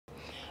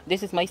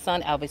This is my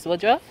son, Elvis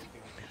Woodruff,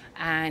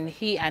 and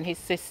he and his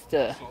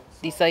sister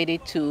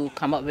decided to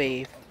come up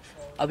with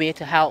a way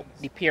to help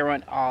the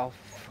parent of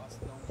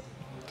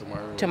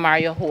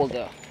Temario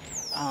Holder.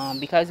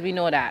 Because we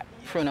know that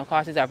funeral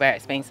costs are very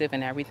expensive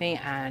and everything,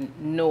 and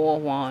no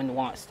one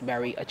wants to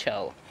bury a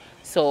child.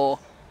 So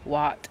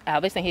what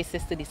Elvis and his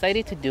sister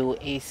decided to do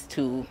is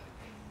to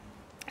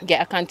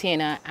get a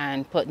container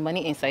and put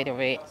money inside of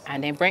it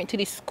and then bring it to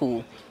the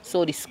school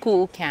so the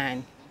school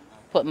can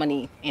put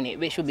money in it,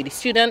 which will be the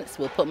students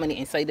will put money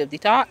inside of the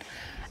tot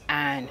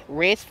and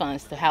raise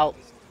funds to help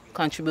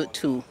contribute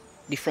to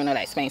the funeral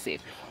expenses.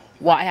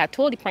 What I had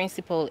told the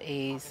principal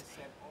is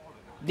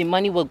the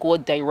money will go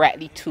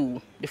directly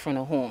to the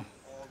funeral home.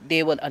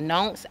 They will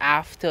announce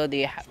after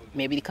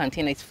maybe the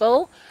container is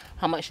full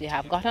how much they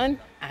have gotten,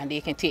 and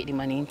they can take the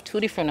money to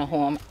the funeral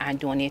home and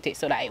donate it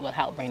so that it will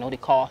help bring all the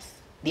costs,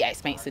 the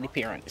expense to the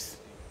parents.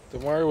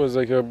 Temario was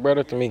like a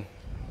brother to me.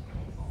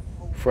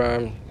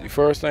 From the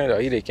first time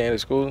that he came to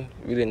school,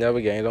 we didn't never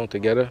get along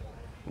together.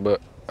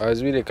 But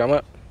as we come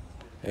up,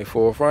 and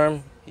for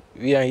farm,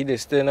 we and he did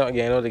still not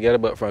getting along together.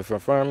 But from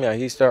farm, yeah,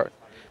 he start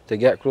to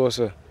get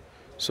closer.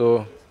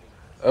 So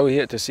I was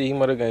here to see his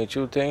mother going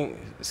through things,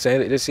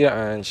 saying it this year,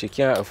 and she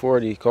can't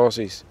afford the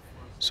costs.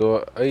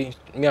 So me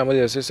and my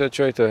little sister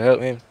try to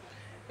help him,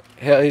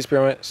 help his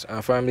parents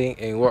and family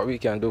in what we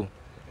can do.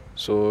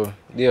 So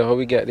yeah, how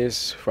we get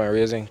this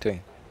fundraising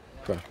thing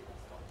from.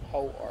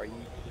 How are you,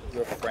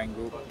 your friend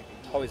group?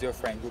 How is your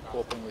friend group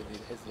coping with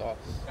his loss?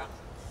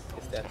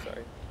 His death,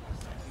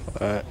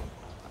 sorry.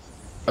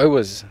 I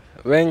was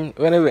when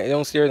I went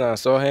downstairs and I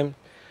saw him,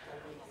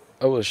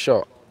 I was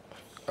shocked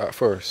at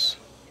first.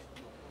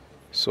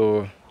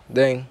 So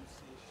then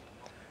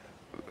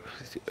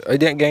I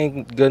didn't get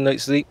a good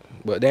night's sleep,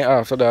 but then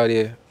after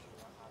that,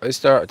 I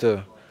started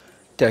to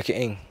take it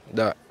in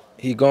that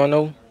he gone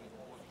now.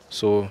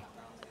 So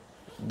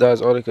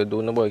that's all I could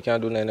do. Nobody can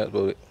do nothing else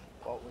about it.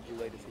 What would you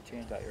like to see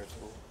changed at your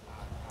school?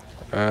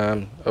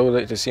 I would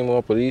like to see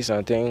more police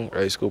and things,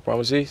 right, school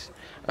promises,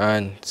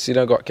 and see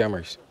them got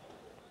cameras.